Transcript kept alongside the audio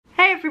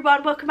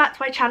everyone, welcome back to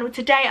my channel.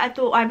 Today I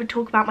thought I would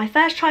talk about my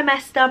first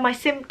trimester, my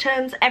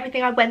symptoms,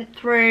 everything I went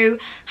through,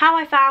 how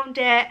I found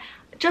it,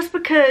 just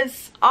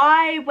because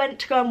I went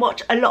to go and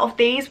watch a lot of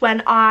these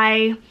when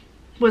I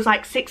was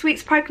like 6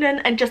 weeks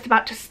pregnant and just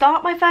about to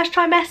start my first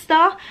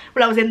trimester.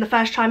 Well, I was in the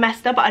first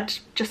trimester, but I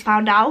just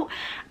found out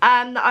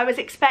that I was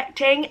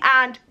expecting,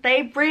 and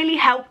they really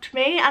helped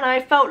me, and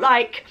I felt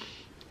like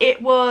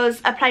it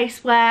was a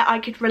place where I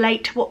could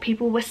relate to what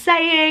people were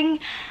saying.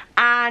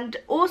 And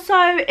also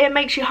it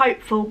makes you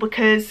hopeful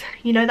because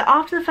you know that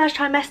after the first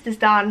trimester's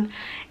done,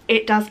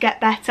 it does get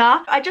better.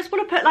 I just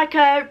want to put like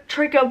a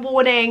trigger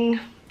warning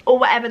or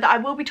whatever that I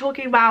will be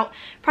talking about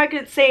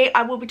pregnancy,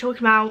 I will be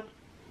talking about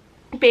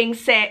being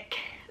sick.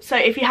 So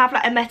if you have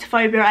like a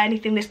emetophobia or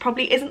anything, this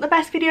probably isn't the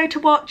best video to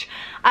watch,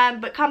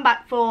 but come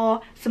back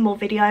for some more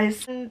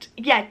videos. And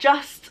yeah,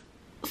 just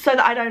so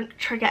that I don't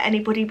trigger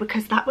anybody,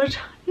 because that would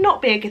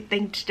not be a good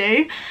thing to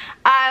do.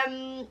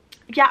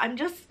 Yeah, I'm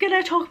just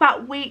gonna talk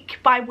about week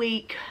by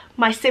week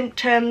my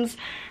symptoms,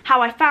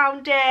 how I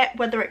found it,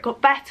 whether it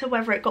got better,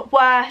 whether it got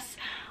worse.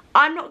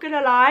 I'm not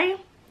gonna lie,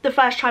 the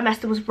first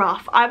trimester was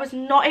rough. I was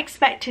not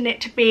expecting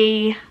it to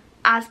be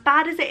as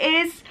bad as it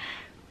is,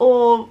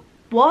 or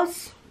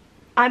was.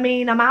 I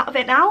mean, I'm out of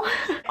it now.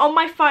 On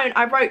my phone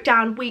I wrote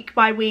down week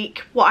by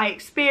week what I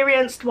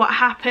experienced, what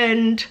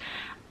happened,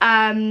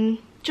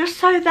 just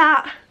so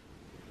that,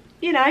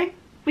 you know,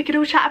 we could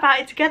all chat about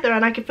it together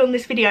and I could film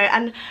this video.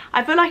 And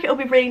I feel like it'll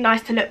be really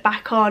nice to look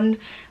back on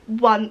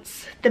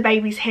once the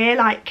baby's here,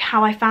 like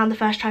how I found the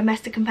first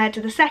trimester compared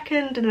to the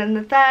second and then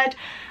the third.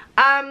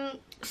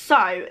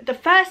 So the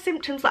first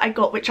symptoms that I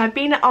got, which I've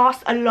been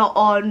asked a lot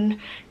on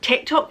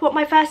TikTok what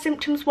my first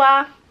symptoms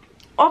were,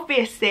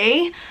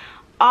 obviously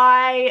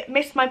I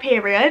missed my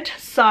period,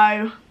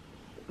 so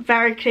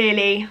very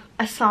clearly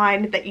a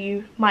sign that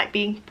you might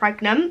be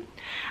pregnant.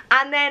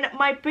 And then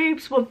my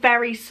boobs were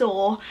very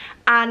sore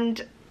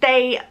and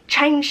they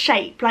changed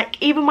shape.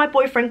 Like even my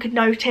boyfriend could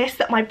notice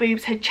that my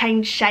boobs had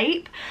changed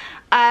shape.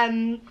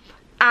 And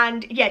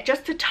yeah,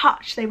 just to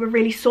touch they were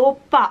really sore,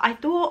 but I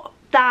thought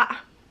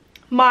that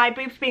my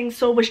boobs being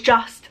sore was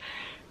just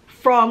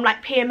from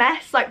like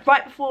PMS. Like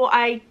right before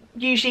I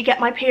usually get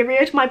my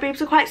period, my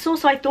boobs are quite sore,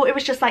 so I thought it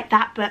was just like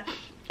that, but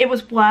it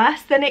was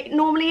worse than it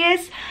normally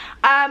is.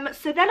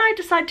 So then I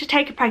decided to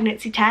take a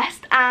pregnancy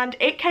test and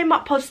it came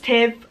up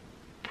positive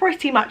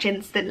pretty much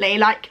instantly.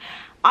 Like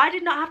I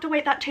did not have to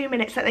wait that 2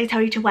 minutes that they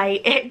tell you to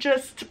wait. It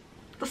just,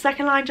 the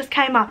second line just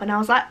came up and I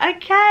was like,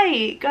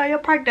 okay, girl, you're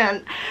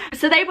pregnant.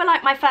 So they were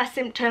like my first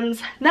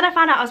symptoms. Then I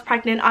found out I was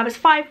pregnant. I was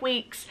 5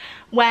 weeks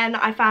when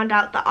I found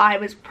out that I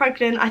was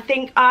pregnant. I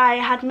think I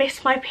had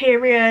missed my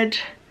period,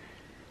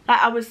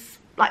 like I was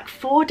like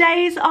 4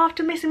 days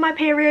after missing my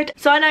period.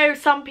 So I know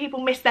some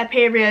people miss their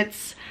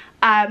periods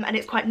and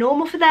it's quite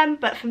normal for them,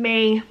 but for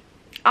me,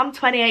 I'm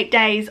 28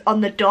 days on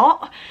the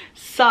dot,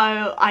 so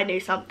I knew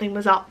something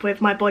was up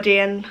with my body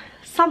and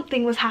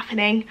something was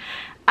happening.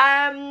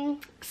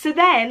 So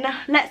then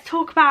let's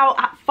talk about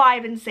at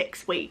 5 and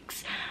 6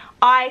 weeks.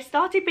 I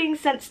started being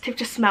sensitive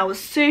to smells,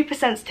 super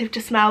sensitive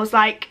to smells.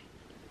 Like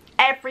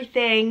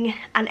everything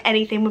and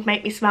anything would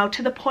make me smell,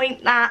 to the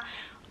point that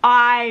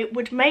I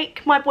would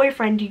make my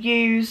boyfriend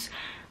use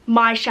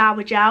my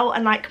shower gel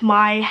and like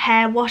my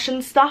hair wash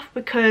and stuff,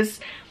 because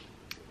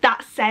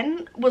that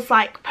scent was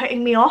like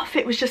putting me off.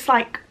 It was just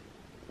like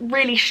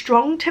really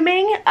strong to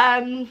me.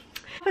 I'm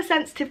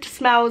sensitive to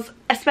smells,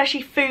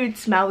 especially food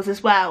smells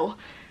as well.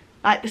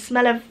 Like the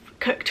smell of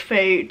cooked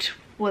food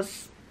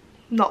was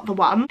not the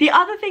one. The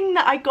other thing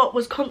that I got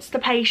was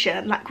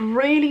constipation, like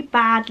really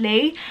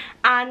badly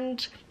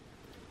and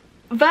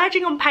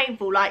verging on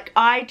painful. Like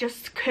I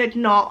just could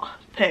not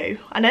poo.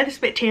 I know this is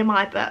a bit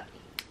TMI, but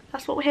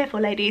that's what we're here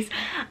for, ladies.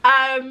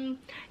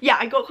 Yeah,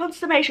 I got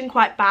constipation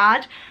quite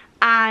bad,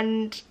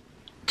 and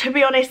to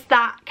be honest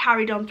that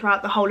carried on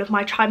throughout the whole of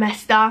my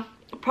trimester,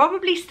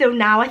 probably still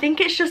now. I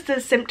think it's just a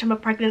symptom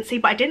of pregnancy,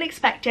 but I didn't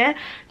expect it.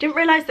 Didn't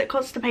realise that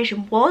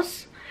constipation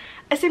was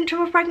a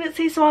symptom of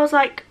pregnancy, so I was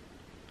like,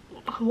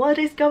 what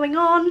is going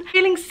on?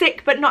 Feeling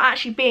sick but not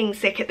actually being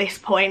sick at this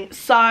point.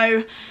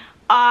 So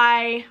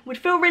I would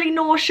feel really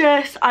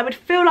nauseous, I would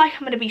feel like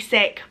I'm going to be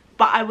sick,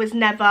 but I was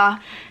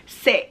never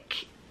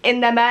sick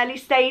in them early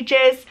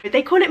stages.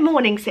 They call it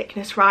morning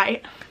sickness,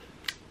 right?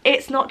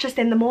 It's not just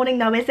in the morning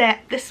though, is it?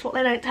 This is what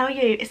they don't tell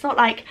you. It's not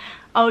like,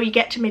 oh, you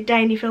get to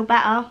midday and you feel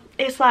better.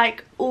 It's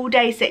like all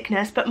day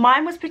sickness, but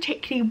mine was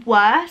particularly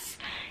worse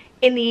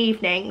in the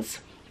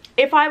evenings.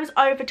 If I was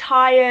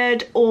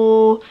overtired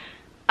or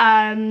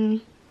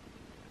I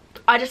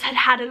just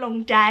had a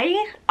long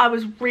day, I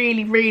was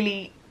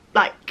really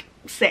like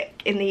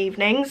sick in the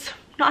evenings.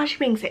 Not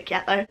actually being sick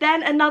yet though.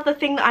 Then another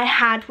thing that I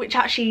had, which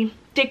actually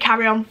did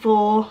carry on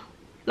for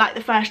like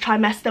the first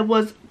trimester,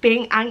 was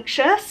being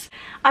anxious.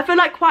 I feel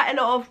like quite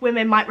a lot of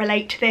women might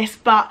relate to this,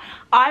 but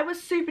I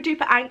was super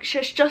duper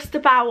anxious just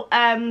about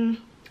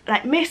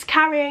like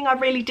miscarrying. I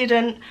really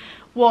didn't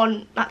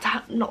want that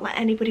to not that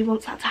anybody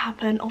wants that to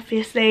happen,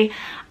 obviously.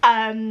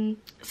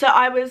 So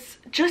I was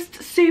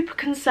just super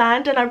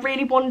concerned and I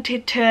really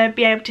wanted to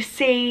be able to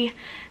see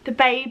the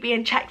baby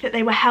and check that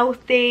they were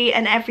healthy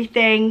and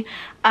everything.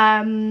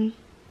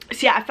 So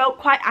yeah, I felt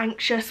quite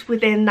anxious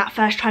within that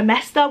first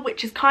trimester,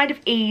 which is kind of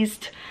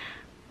eased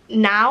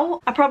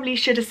now. I probably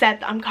should have said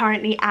that I'm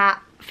currently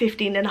at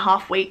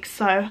 15.5 weeks,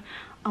 so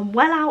I'm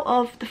well out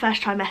of the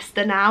first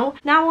trimester now.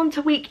 Now on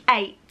to week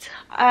 8.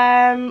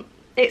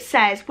 It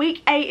says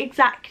week 8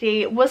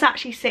 exactly, was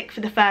actually sick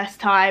for the first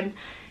time.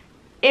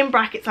 In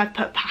brackets I've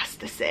put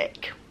pasta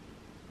sick.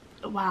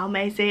 Wow,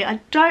 Maisie,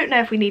 I don't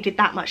know if we needed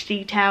that much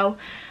detail.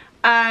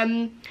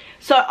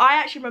 So I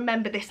actually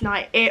remember this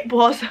night. It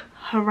was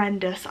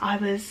horrendous. I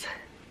was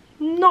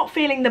not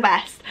feeling the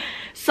best.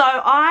 So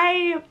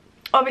I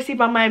obviously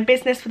run my own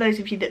business. For those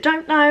of you that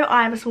don't know,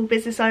 I am a small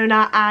business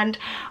owner, and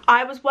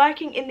I was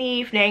working in the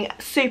evening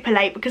super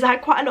late because I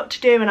had quite a lot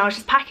to do and I was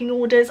just packing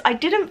orders. I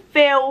didn't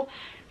feel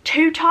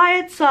too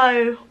tired,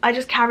 so I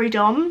just carried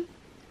on.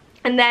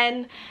 And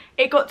then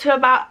it got to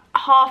about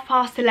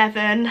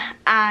 11:30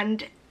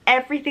 and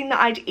everything that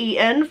I'd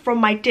eaten from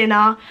my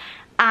dinner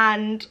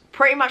and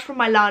pretty much from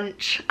my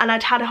lunch, and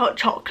I'd had a hot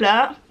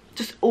chocolate,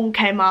 just all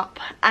came up.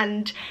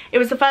 And it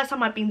was the first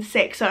time I'd been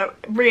sick, so it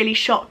really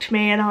shocked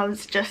me, and I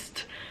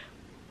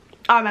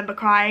remember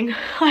crying.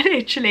 I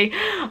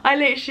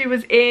literally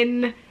was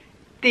in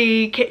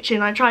the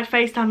kitchen. I tried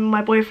FaceTiming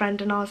my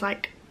boyfriend and I was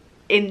like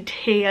in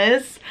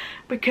tears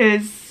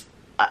because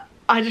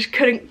I just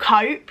couldn't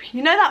cope.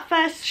 You know, that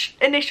first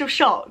initial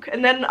shock,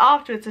 and then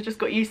afterwards I just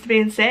got used to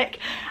being sick.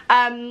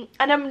 And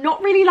I'm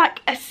not really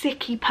like a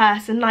sicky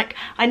person. Like,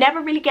 I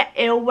never really get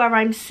ill where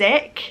I'm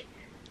sick,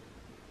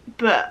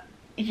 but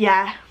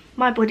yeah,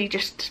 my body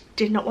just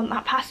did not want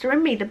that pasta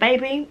in me. The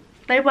baby,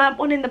 they weren't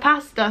wanting the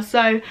pasta.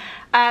 So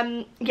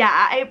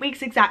yeah, at 8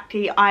 weeks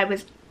exactly I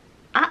was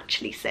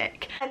actually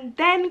sick. And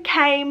then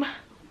came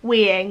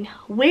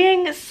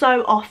weeing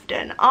so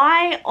often.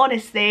 I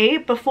honestly,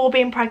 before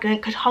being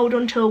pregnant, could hold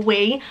on to a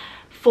wee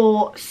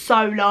for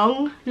so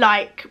long.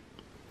 Like,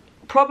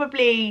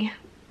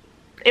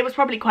 it was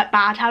probably quite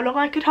bad how long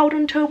I could hold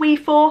on to a wee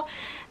for.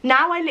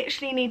 Now I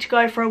literally need to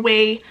go for a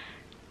wee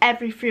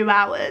every few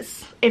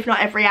hours, if not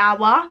every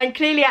hour. And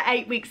clearly at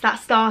 8 weeks that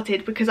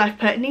started because I've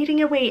put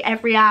needing a wee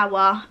every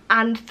hour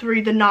and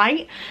through the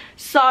night.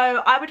 So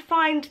I would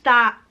find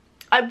that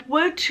I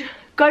would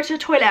go to the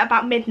toilet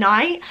about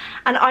midnight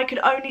and I could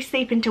only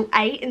sleep until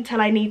 8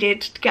 until I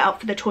needed to get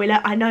up for the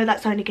toilet. I know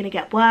that's only going to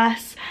get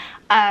worse.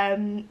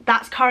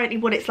 That's currently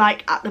what it's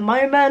like at the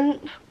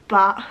moment,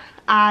 but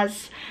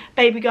as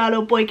baby girl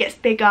or boy gets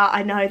bigger,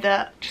 I know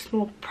that just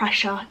more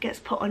pressure gets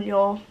put on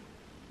your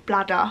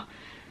bladder.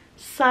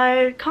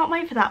 So can't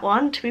wait for that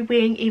one to be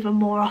weeing even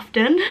more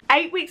often.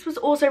 8 weeks was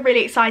also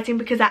really exciting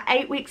because at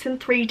 8 weeks and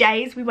 3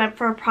 days we went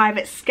for a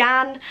private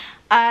scan.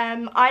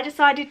 I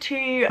decided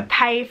to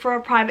pay for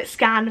a private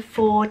scan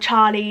for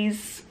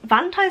Charlie's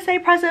Valentine's Day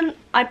present.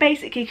 I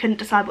basically couldn't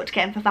decide what to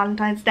get him for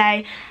Valentine's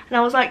Day, and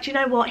I was like, do you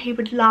know what, he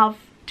would love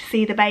to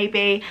see the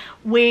baby.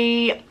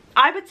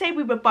 I would say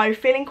we were both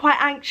feeling quite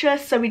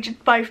anxious, so we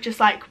both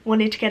like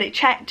wanted to get it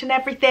checked and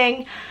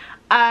everything.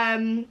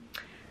 And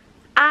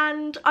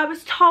I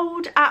was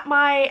told at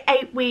my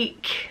 8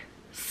 week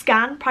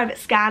scan, private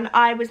scan,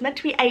 I was meant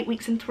to be 8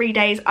 weeks and 3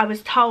 days. I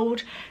was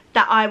told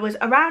that I was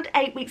around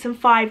 8 weeks and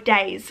 5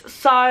 days.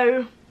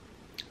 So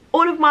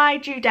all of my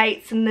due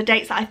dates and the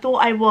dates that I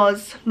thought I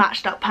was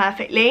matched up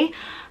perfectly.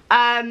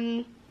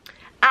 And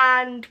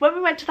when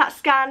we went to that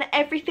scan,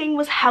 everything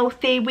was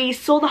healthy. We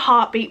saw the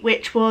heartbeat,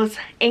 which was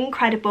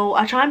incredible.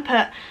 I'll try and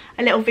put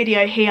a little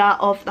video here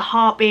of the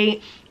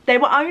heartbeat. They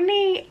were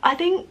only, I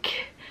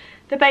think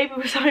the baby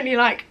was only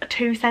like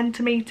 2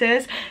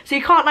 centimeters, so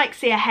you can't like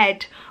see a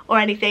head or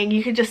anything.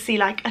 You can just see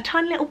like a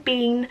tiny little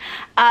bean.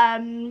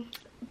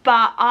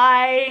 But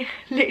I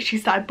literally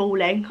started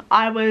bawling.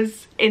 I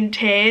was in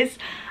tears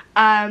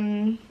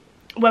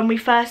when we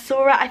first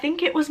saw it. I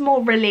think it was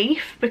more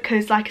relief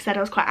because, like I said, I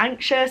was quite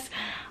anxious.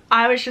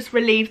 I was just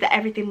relieved that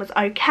everything was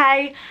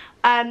okay.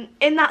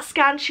 In that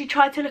scan, she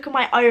tried to look at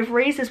my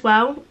ovaries as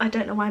well. I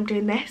don't know why I'm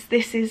doing this.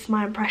 This is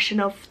my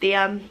impression of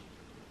the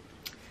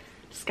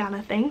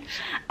scanner thing.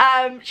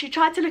 She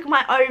tried to look at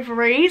my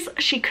ovaries.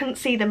 She couldn't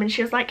see them, and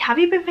she was like, have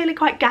you been feeling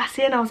quite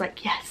gassy? And I was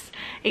like, yes,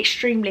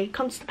 extremely.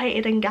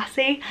 Constipated and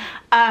gassy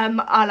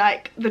are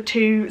like the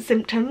 2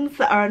 symptoms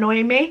that are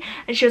annoying me.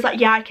 And she was like,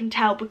 yeah, I can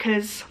tell,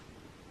 because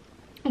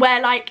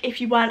where like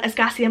if you weren't as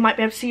gassy I might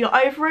be able to see your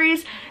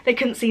ovaries, they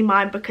couldn't see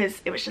mine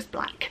because it was just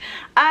black.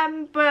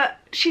 But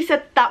she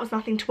said that was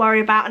nothing to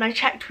worry about, and I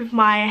checked with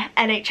my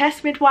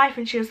NHS midwife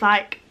and she was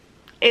like,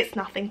 it's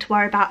nothing to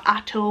worry about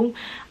at all.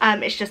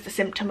 It's just a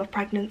symptom of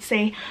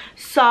pregnancy.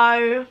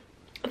 So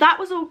that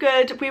was all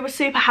good. We were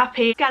super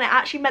happy. Again, it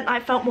actually meant that I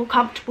felt more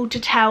comfortable to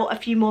tell a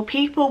few more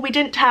people. We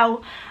didn't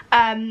tell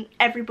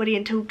everybody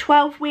until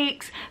 12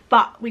 weeks,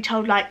 but we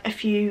told like a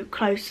few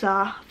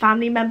closer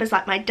family members,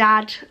 like my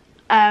dad,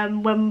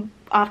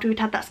 after we'd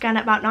had that scan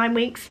at about 9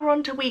 weeks. We're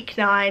on to week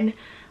 9.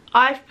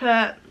 I've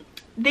put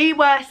the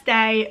worst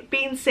day,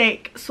 been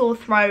sick, sore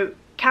throat,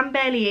 can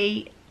barely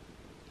eat.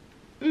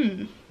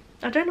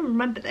 I don't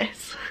remember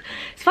this.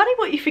 It's funny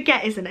what you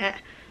forget, isn't it?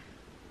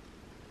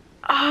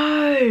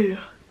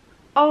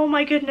 Oh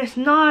my goodness,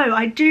 no,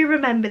 I do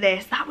remember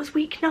this. That was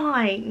week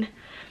 9.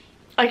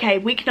 Okay,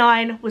 week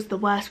 9 was the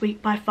worst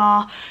week by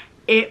far.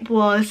 It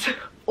was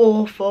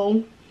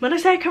awful. When I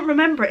say I can't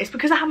remember it, it's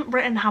because I haven't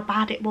written how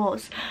bad it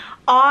was.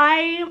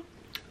 I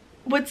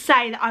would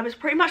say that I was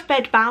pretty much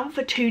bedbound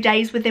for 2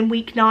 days within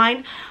week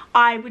 9.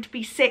 I would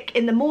be sick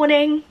in the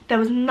morning. There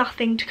was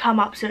nothing to come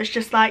up, so it's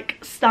just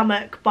like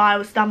stomach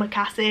bile, stomach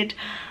acid.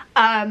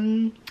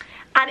 And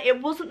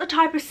it wasn't the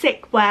type of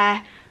sick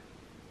where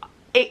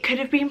it could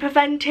have been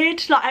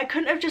prevented. Like, I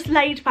couldn't have just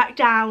laid back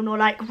down or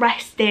like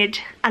rested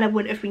and I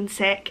wouldn't have been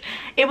sick.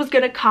 It was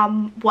gonna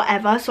come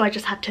whatever, so I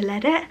just had to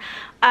let it.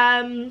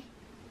 And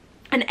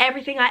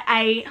everything I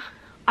ate,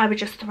 I would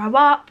just throw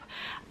up.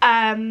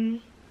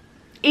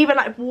 Even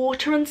like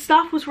water and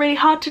stuff was really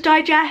hard to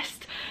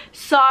digest.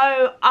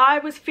 So I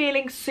was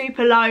feeling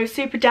super low,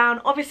 super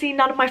down. Obviously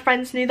none of my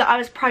friends knew that I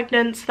was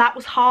pregnant, so that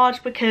was hard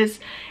because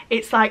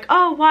it's like,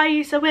 oh, why are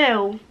you so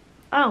ill?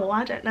 Oh,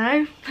 I don't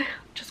know.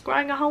 Just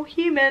growing a whole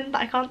human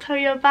that I can't tell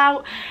you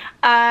about.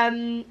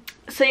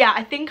 So yeah,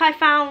 I think I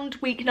found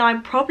week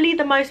 9 probably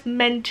the most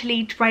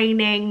mentally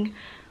draining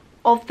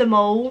of them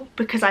all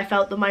because I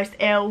felt the most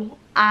ill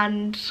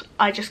and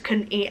I just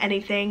couldn't eat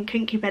anything,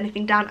 couldn't keep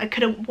anything down. I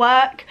couldn't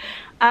work,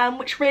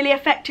 which really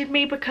affected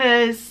me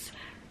because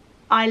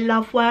I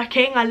love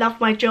working, I love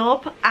my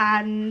job,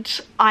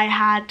 and I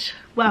had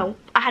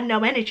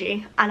no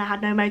energy and I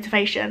had no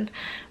motivation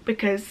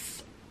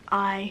because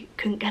I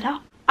couldn't get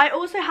up. I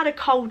also had a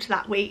cold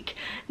that week.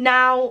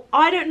 Now,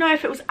 I don't know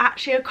if it was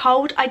actually a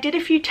cold. I did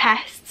a few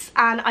tests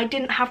and I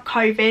didn't have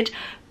COVID,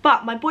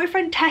 but my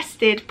boyfriend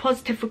tested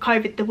positive for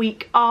COVID the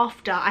week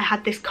after I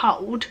had this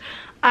cold.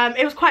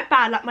 It was quite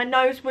bad, like my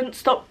nose wouldn't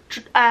stop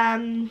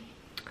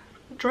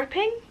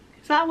dripping?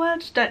 Is that a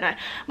word? Don't know.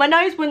 My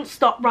nose wouldn't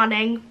stop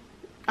running.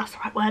 That's the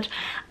right word.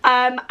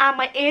 And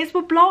my ears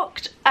were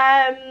blocked.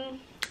 And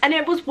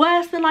it was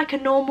worse than like a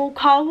normal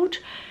cold.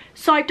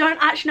 So I don't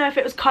actually know if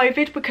it was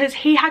COVID because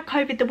he had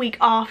COVID the week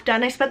after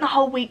and I spent the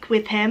whole week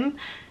with him.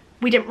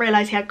 We didn't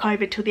realise he had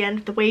COVID till the end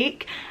of the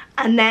week.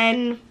 And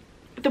then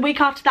the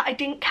week after that I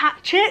didn't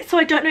catch it. So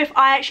I don't know if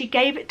I actually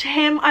gave it to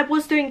him. I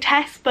was doing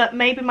tests, but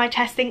maybe my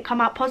test didn't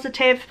come out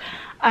positive.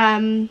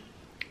 I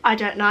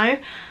don't know.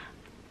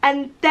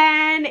 And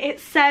then it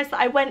says that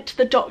I went to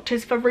the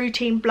doctors for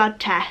routine blood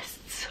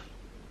tests.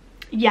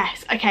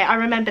 Yes, okay, I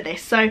remember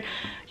this. So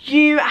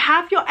you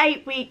have your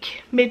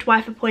 8-week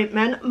midwife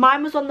appointment.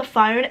 Mine was on the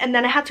phone and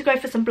then I had to go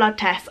for some blood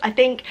tests. I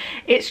think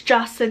it's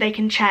just so they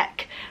can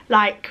check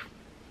like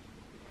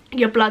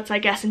your bloods, I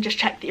guess, and just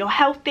check that you're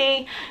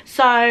healthy.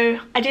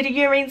 So I did a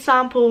urine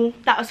sample,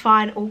 that was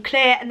fine, all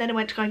clear, and then I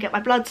went to go and get my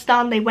bloods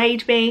done. They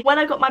weighed me. When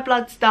I got my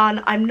bloods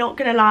done, I'm not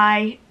gonna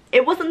lie,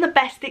 it wasn't the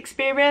best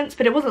experience,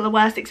 but it wasn't the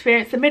worst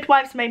experience. The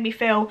midwives made me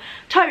feel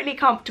totally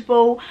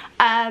comfortable.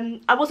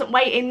 I wasn't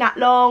waiting that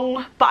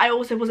long, but I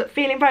also wasn't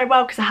feeling very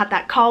well because I had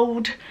that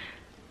cold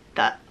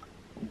that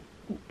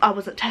I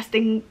wasn't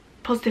testing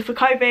positive for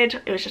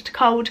COVID. It was just a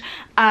cold.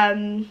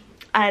 And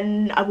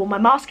I wore my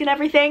mask and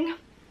everything.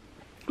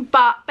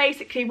 But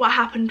basically what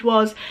happened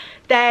was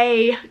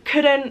they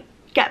couldn't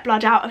get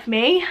blood out of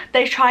me.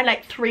 They tried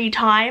like 3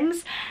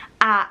 times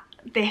at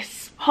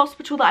this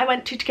hospital that I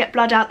went to get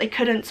blood out. They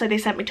couldn't, so they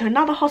sent me to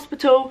another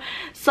hospital.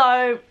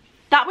 So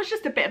that was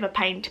just a bit of a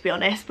pain, to be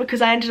honest,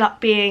 because I ended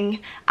up being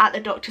at the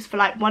doctor's for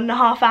like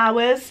 1.5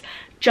 hours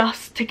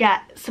just to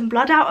get some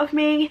blood out of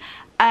me.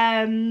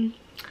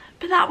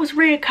 But that was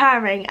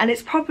reoccurring and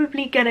it's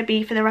probably gonna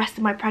be for the rest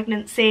of my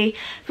pregnancy.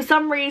 For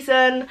some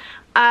reason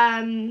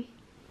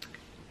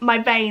my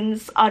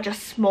veins are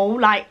just small.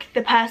 Like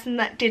the person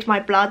that did my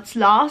bloods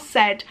last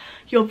said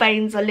your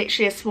veins are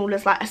literally as small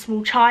as like a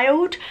small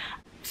child.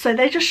 So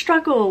they just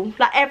struggle,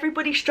 like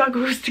everybody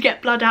struggles to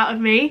get blood out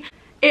of me.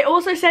 It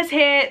also says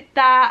here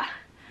that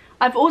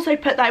I've also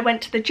put that I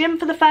went to the gym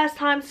for the first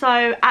time.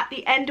 So at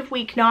the end of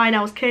week 9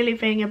 I was clearly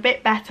feeling a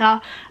bit better,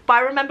 but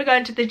I remember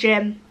going to the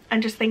gym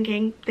and just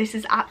thinking this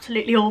is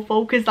absolutely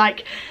awful because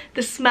like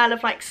the smell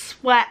of like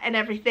sweat and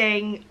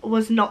everything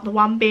was not the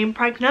one being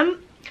pregnant.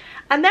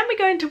 And then we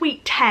go into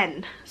week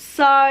 10.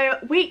 So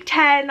week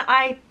 10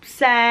 I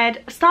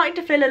said starting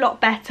to feel a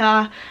lot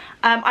better.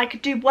 I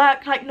could do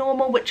work like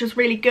normal, which was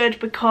really good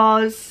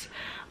because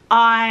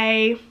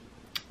I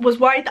was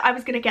worried that I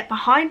was going to get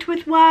behind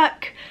with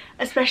work,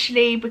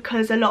 especially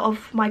because a lot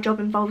of my job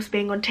involves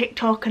being on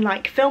TikTok and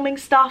like filming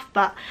stuff,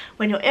 but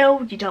when you're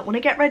ill you don't want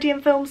to get ready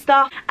and film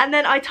stuff. And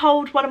then I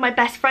told one of my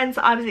best friends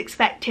that I was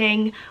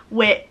expecting,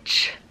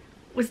 which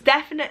was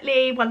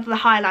definitely one of the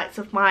highlights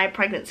of my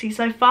pregnancy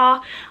so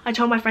far. I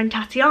told my friend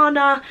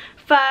Tatiana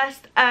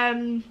first,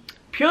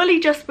 purely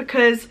just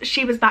because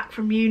she was back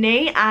from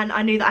uni and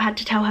I knew that I had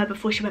to tell her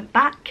before she went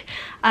back,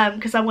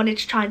 because I wanted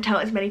to try and tell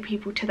as many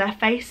people to their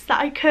face that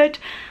I could.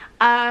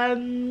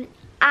 And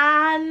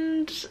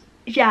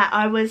yeah,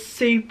 I was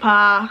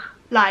super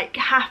like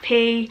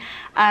happy.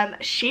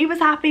 She was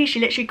happy, she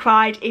literally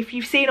cried. If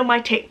you've seen on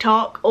my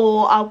TikTok,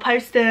 or I'm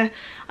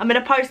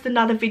gonna post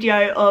another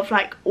video of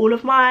like all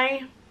of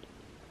my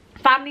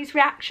family's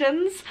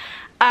reactions.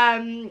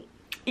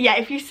 yeah,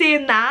 if you've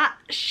seen that,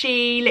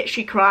 she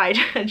literally cried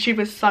and she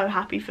was so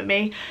happy for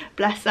me,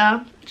 bless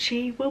her.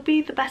 She will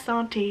be the best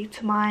auntie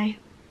to my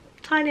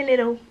tiny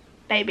little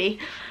baby.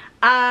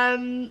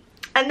 And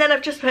then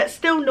I've just put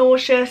still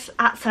nauseous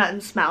at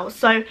certain smells.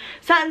 So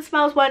certain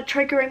smells weren't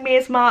triggering me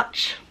as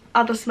much.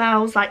 Other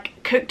smells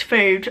like cooked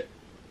food,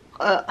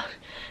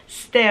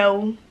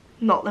 still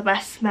not the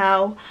best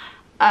smell.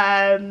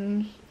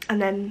 And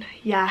then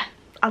yeah,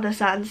 other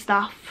certain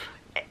stuff.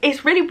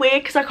 It's really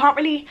weird because I can't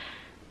really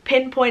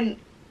pinpoint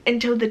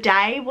until the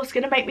day what's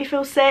going to make me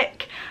feel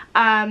sick.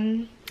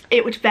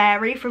 It would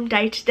vary from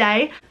day to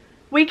day.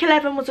 Week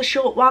 11 was a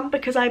short one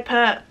because I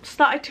put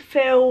started to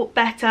feel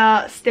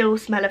better, still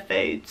smell of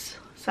foods.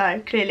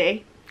 So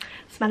clearly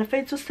smell of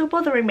foods was still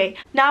bothering me.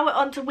 Now we're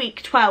on to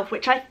week 12,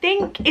 which I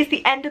think is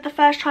the end of the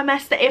first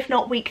trimester, if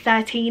not week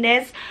 13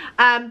 is.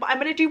 But I'm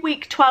going to do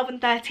week 12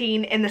 and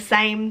 13 in the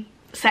same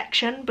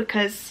section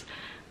because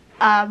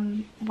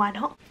why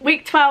not?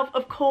 Week 12,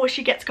 of course,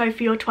 you get to go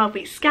for your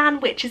 12-week scan,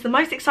 which is the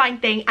most exciting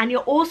thing, and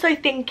you're also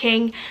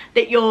thinking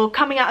that you're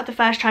coming out of the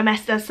first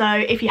trimester, so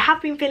if you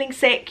have been feeling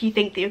sick, you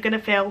think that you're going to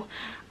feel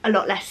a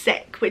lot less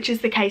sick, which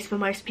is the case for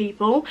most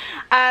people.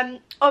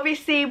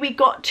 Obviously we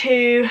got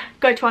to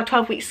go to our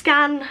 12-week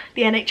scan,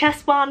 the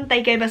NHS one.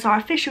 They gave us our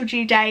official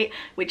due date,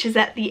 which is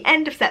at the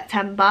end of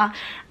September,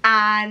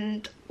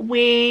 and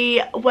we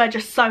were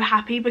just so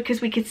happy because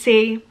we could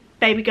see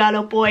baby girl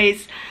or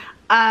boys,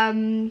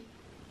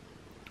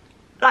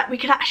 like we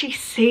could actually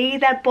see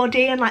their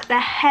body and like their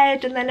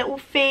head and their little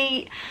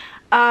feet,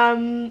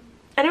 and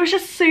it was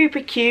just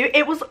super cute.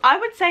 It was, I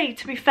would say,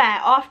 to be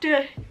fair,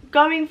 after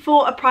going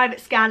for a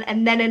private scan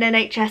and then an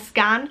NHS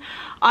scan,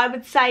 I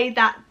would say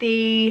that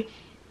the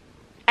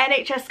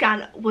NHS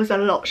scan was a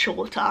lot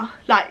shorter.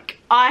 Like,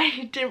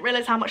 I didn't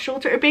realise how much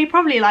shorter it would be,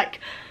 probably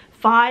like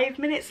 5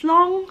 minutes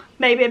long,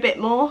 maybe a bit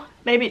more.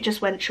 Maybe it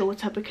just went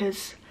shorter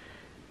because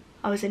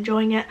I was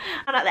enjoying it,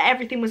 and that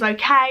everything was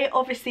okay.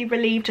 Obviously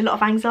relieved a lot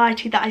of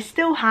anxiety that I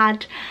still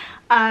had,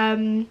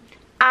 and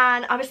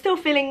I was still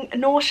feeling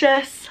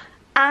nauseous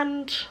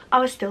and I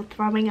was still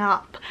throwing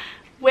up,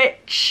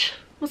 which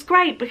was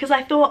great because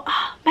I thought,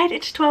 oh, made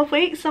it to 12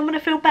 weeks, so I'm gonna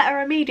feel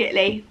better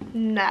immediately.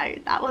 No,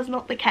 that was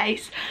not the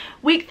case.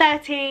 Week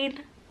 13,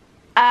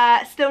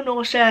 still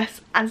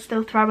nauseous and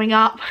still throwing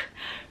up.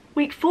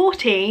 Week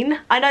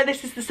 14, I know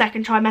this is the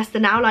second trimester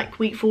now, like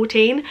week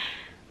 14.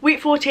 Week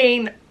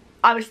 14,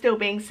 I was still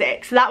being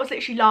sick. So that was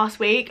literally last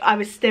week. I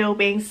was still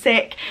being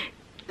sick.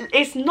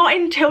 It's not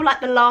until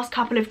like the last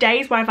couple of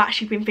days where I've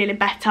actually been feeling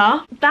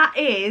better. That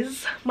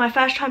is my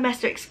first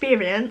trimester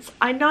experience.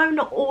 I know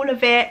not all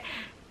of it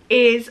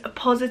is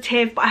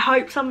positive, but I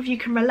hope some of you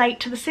can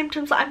relate to the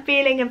symptoms that I'm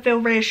feeling and feel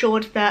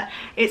reassured that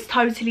it's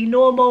totally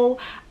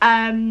normal.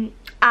 And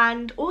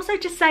also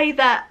to say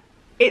that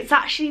it's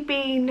actually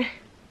been,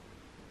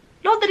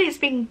 not that it's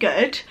been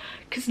good,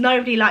 because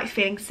nobody likes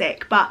feeling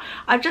sick, but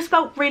I've just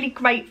felt really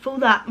grateful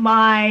that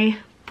my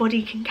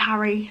body can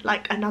carry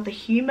like another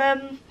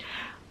human.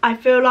 I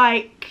feel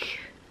like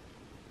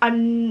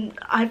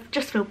I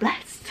just feel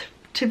blessed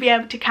to be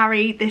able to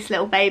carry this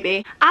little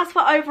baby. As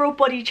for overall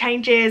body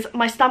changes,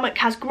 my stomach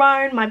has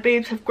grown, my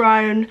boobs have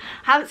grown.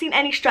 I haven't seen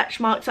any stretch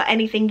marks or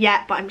anything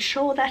yet, but I'm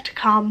sure they're to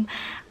come.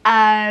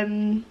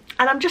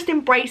 And I'm just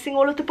embracing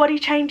all of the body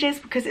changes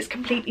because it's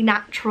completely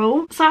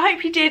natural. So I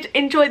hope you did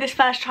enjoy this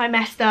first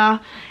trimester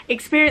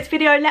experience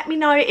video. Let me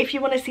know if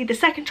you want to see the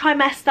second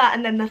trimester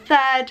and then the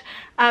third,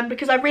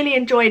 because I really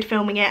enjoyed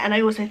filming it, and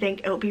I also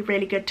think it will be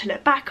really good to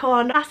look back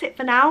on. That's it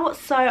for now,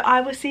 so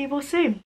I will see you all soon.